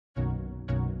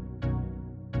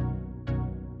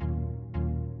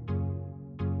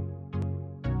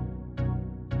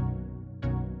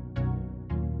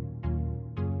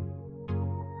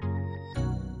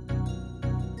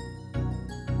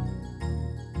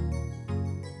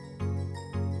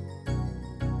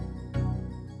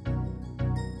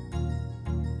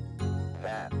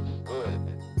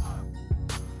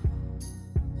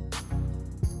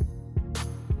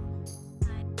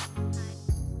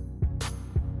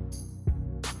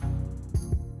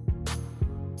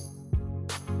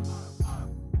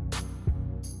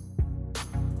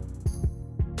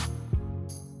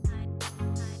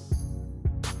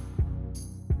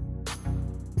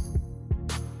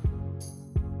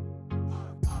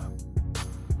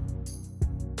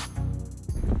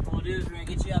we'll do is we're going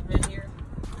to get you up in here.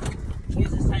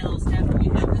 Use this tiny little stepper. We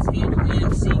have this handle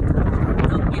and seat to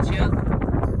help get you up.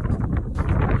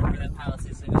 Where that pilot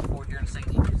seat's going to go forward here in a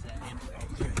second. You use that handle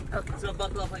there. Okay. So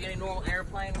buckle up like any normal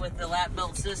airplane with the lap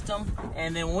belt system.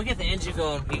 And then when we get the engine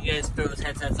going, you guys throw those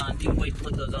headsets on. You can wait to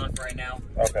put those on for right now.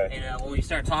 Okay. And when we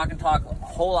start talking, talk a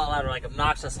whole lot louder, like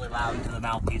obnoxiously loud into the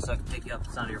mouthpiece so I can pick you up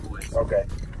the sound of your voice. Okay.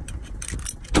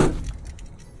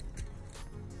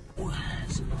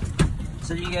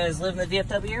 So you guys live in the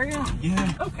DFW area?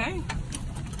 Yeah. Okay.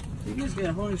 You guys get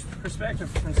a whole new perspective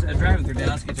from driving through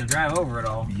Dallas. Get to drive over it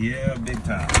all. Yeah, big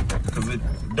time. Because it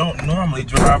don't normally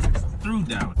drive through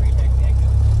Dallas. Okay,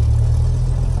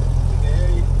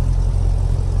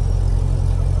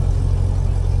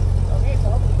 so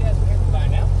hopefully you guys can hear me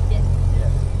fine now. Yes.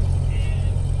 Yes.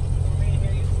 And for me to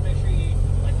hear you, just make sure you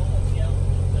like almost yell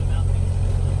the mouthpiece.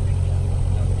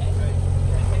 Okay.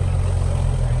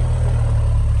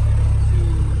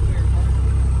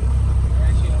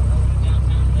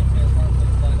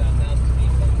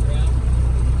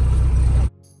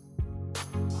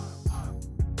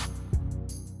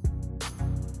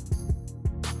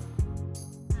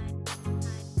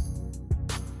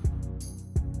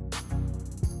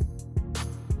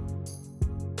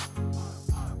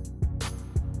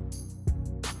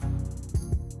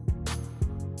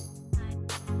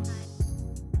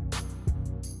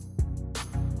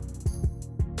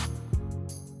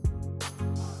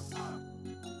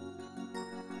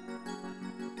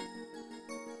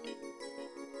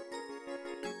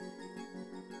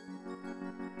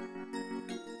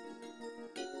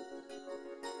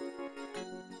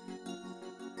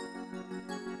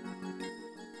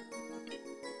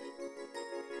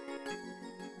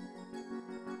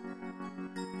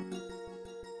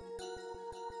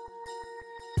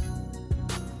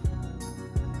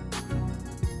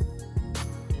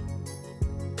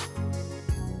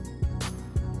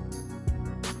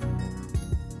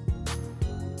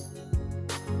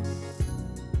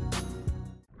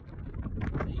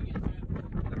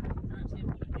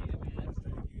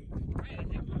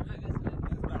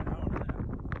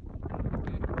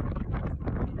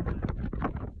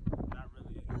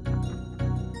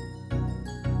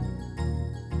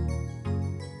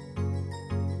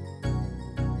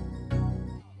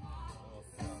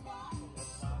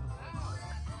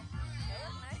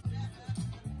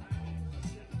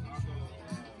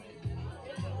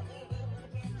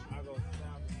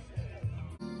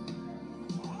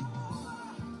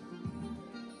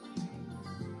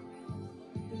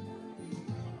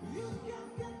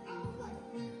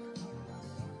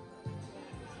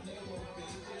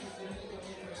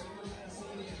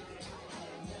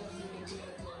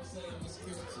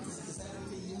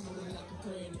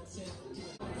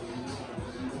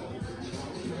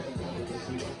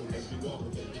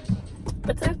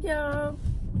 What's up, y'all?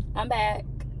 I'm back.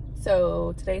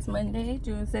 So today's Monday,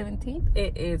 June 17th.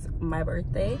 It is my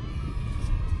birthday,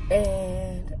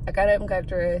 and I got up and got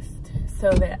dressed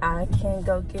so that I can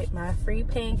go get my free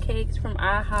pancakes from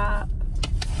IHOP.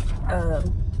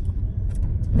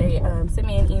 They sent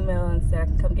me an email and said I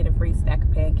can come get a free stack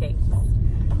of pancakes.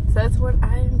 So that's what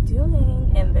I am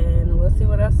doing, and then we'll see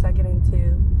what else I get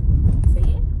into. So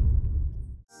yeah.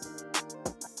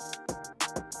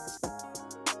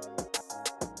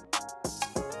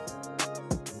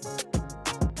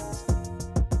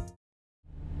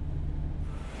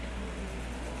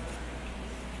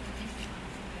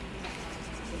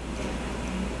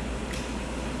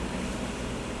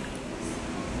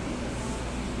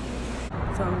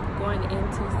 So I'm going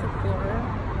into Sephora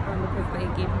because they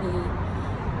give me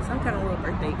some kind of little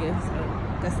birthday gift. So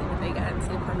let's see what they got and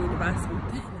see if I need to buy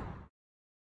something.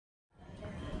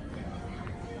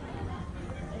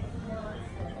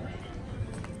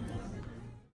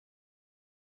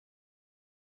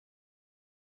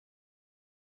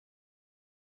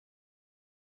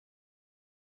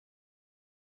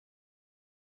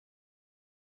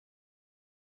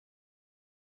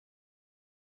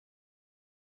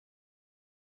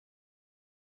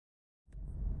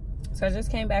 So I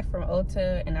just came back from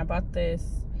Ulta and I bought this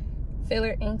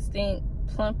Filler Instinct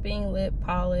Plumping Lip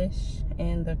Polish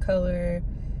in the color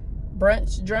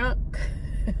Brunch Drunk.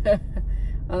 I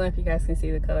don't know if you guys can see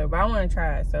the color, but I want to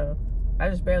try it. So I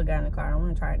just barely got in the car. I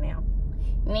want to try it now.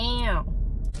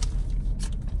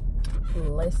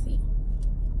 Let's see.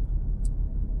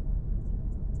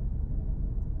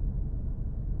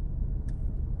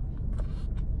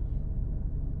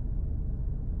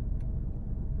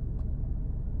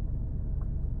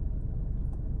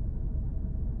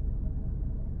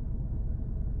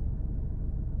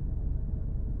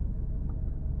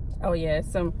 Oh yeah,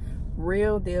 some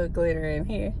real deal glitter in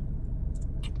here.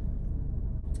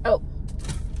 Oh,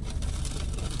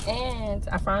 and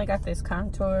I finally got this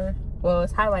contour. Well,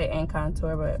 it's highlight and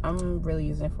contour, but I'm really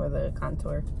using it for the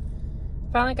contour.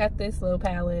 Finally got this little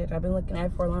palette. I've been looking at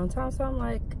it for a long time, so I'm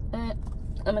like, I'm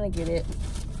gonna get it.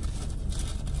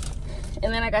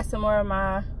 And then I got some more of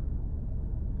my,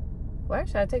 well,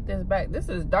 actually I take this back. This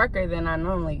is darker than I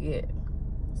normally get.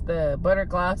 It's the Butter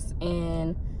Gloss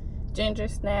and Ginger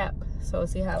Snap. So we'll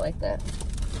see how I like that.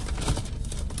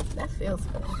 That feels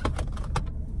good.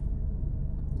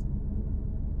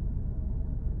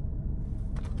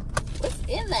 What's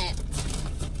in that?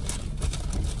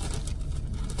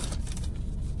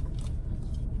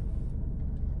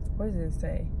 What does it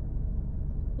say?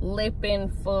 Lippin'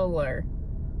 Fuller.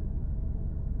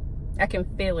 I can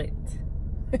feel it.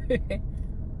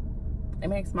 It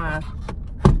makes my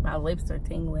lips are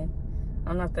tingling. I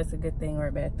don't know if that's a good thing or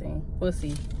a bad thing. We'll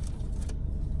see.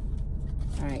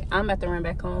 All right, I'm about to run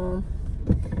back home.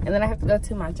 And then I have to go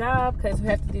to my job because we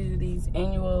have to do these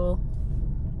annual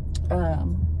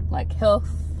like health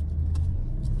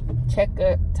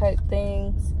checkup type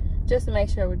things just to make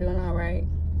sure we're doing all right.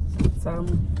 So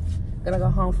I'm gonna go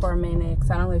home for a minute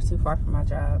because I don't live too far from my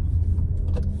job.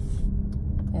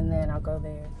 And then I'll go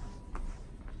there.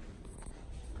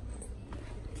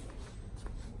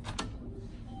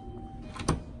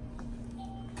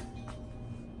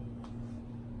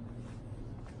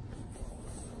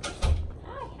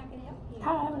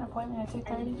 Hi, I have an appointment at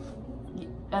 2:30.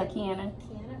 Kiana.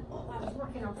 Oh, I was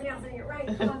working on pronouncing it right.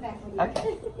 Come on back with you.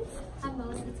 Okay. I'm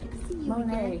Mona. It's good to see you.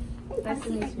 Monet. Hey, Nice to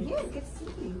meet you. Yeah, good to see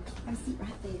you. Have a seat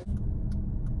right there.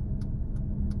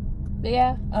 But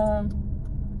yeah,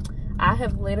 I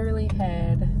have literally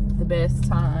had the best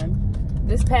time.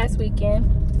 This past weekend,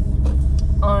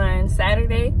 on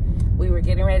Saturday, we were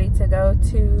getting ready to go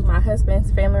to my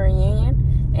husband's family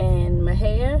reunion in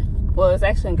Mejia. Well, it's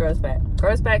actually in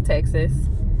Groesbeck, Texas.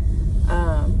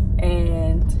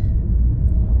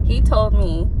 And he told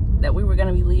me that we were going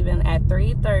to be leaving at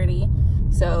 3:30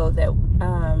 so that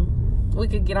we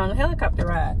could get on the helicopter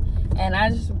ride. And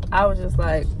I was just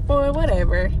like, boy,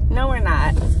 whatever. No, we're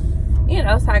not. You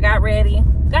know, so I got ready,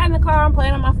 got in the car, I'm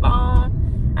playing on my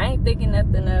phone. I ain't thinking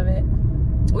nothing of it.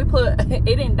 It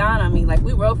didn't dawn on me, like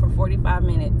we rode for 45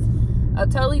 minutes, a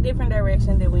totally different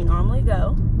direction than we normally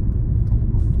go.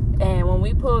 And when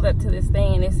we pulled up to this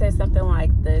thing, and it said something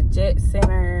like the Jet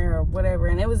Center or whatever,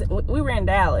 and we were in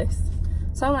Dallas.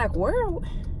 So I'm like, what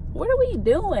are we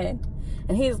doing?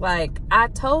 And he's like, I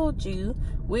told you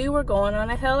we were going on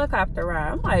a helicopter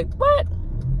ride. I'm like, what?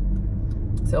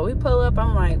 So we pull up,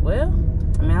 I'm like, well,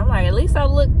 I mean, I'm like, at least I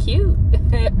look cute.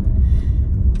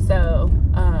 So,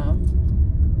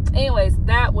 anyways,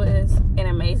 that was an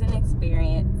amazing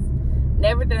experience.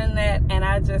 Never done that, and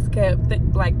I just kept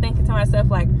thinking to myself,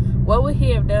 like, what would he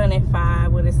have done if I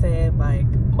would have said, like,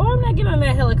 oh, I'm not getting on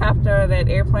that helicopter or that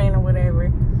airplane or whatever.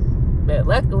 But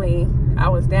luckily, I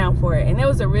was down for it, and it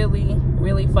was a really,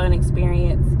 really fun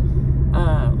experience.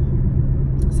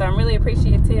 So I'm really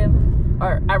appreciative,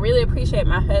 or I really appreciate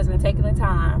my husband taking the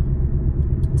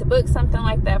time to book something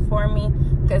like that for me,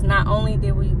 because not only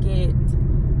did we get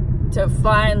to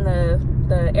fly in the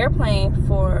airplane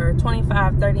for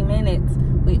 25-30 minutes,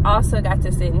 we also got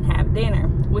to sit and have dinner,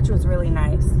 which was really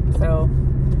nice. So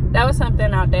that was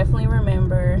something I'll definitely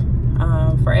remember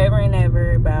forever and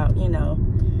ever about, you know,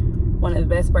 one of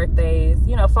the best birthdays,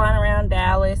 you know, flying around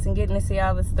Dallas and getting to see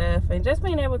all the stuff and just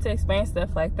being able to experience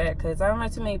stuff like that, because I don't know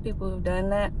too many people who've done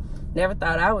that. Never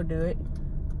thought I would do it,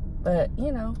 but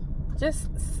you know, just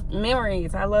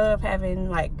memories. I love having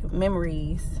like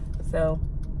memories. So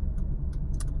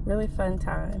really fun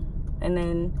time. And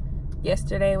then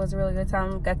yesterday was a really good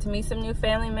time. Got to meet some new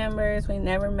family members we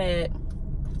never met,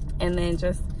 and then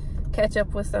just catch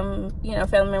up with some, you know,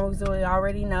 family members that we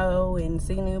already know, and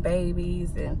see new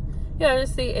babies. And you know,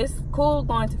 just see, it's cool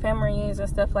going to family reunions and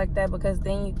stuff like that, because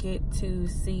then you get to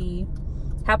see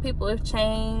how people have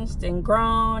changed and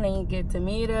grown, and you get to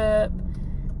meet up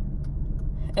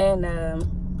and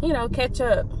you know, catch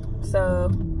up.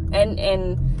 So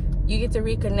and you get to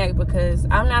reconnect, because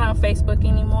I'm not on Facebook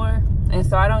anymore, and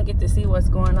so I don't get to see what's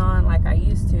going on like I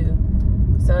used to.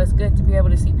 So it's good to be able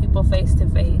to see people face to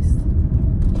face.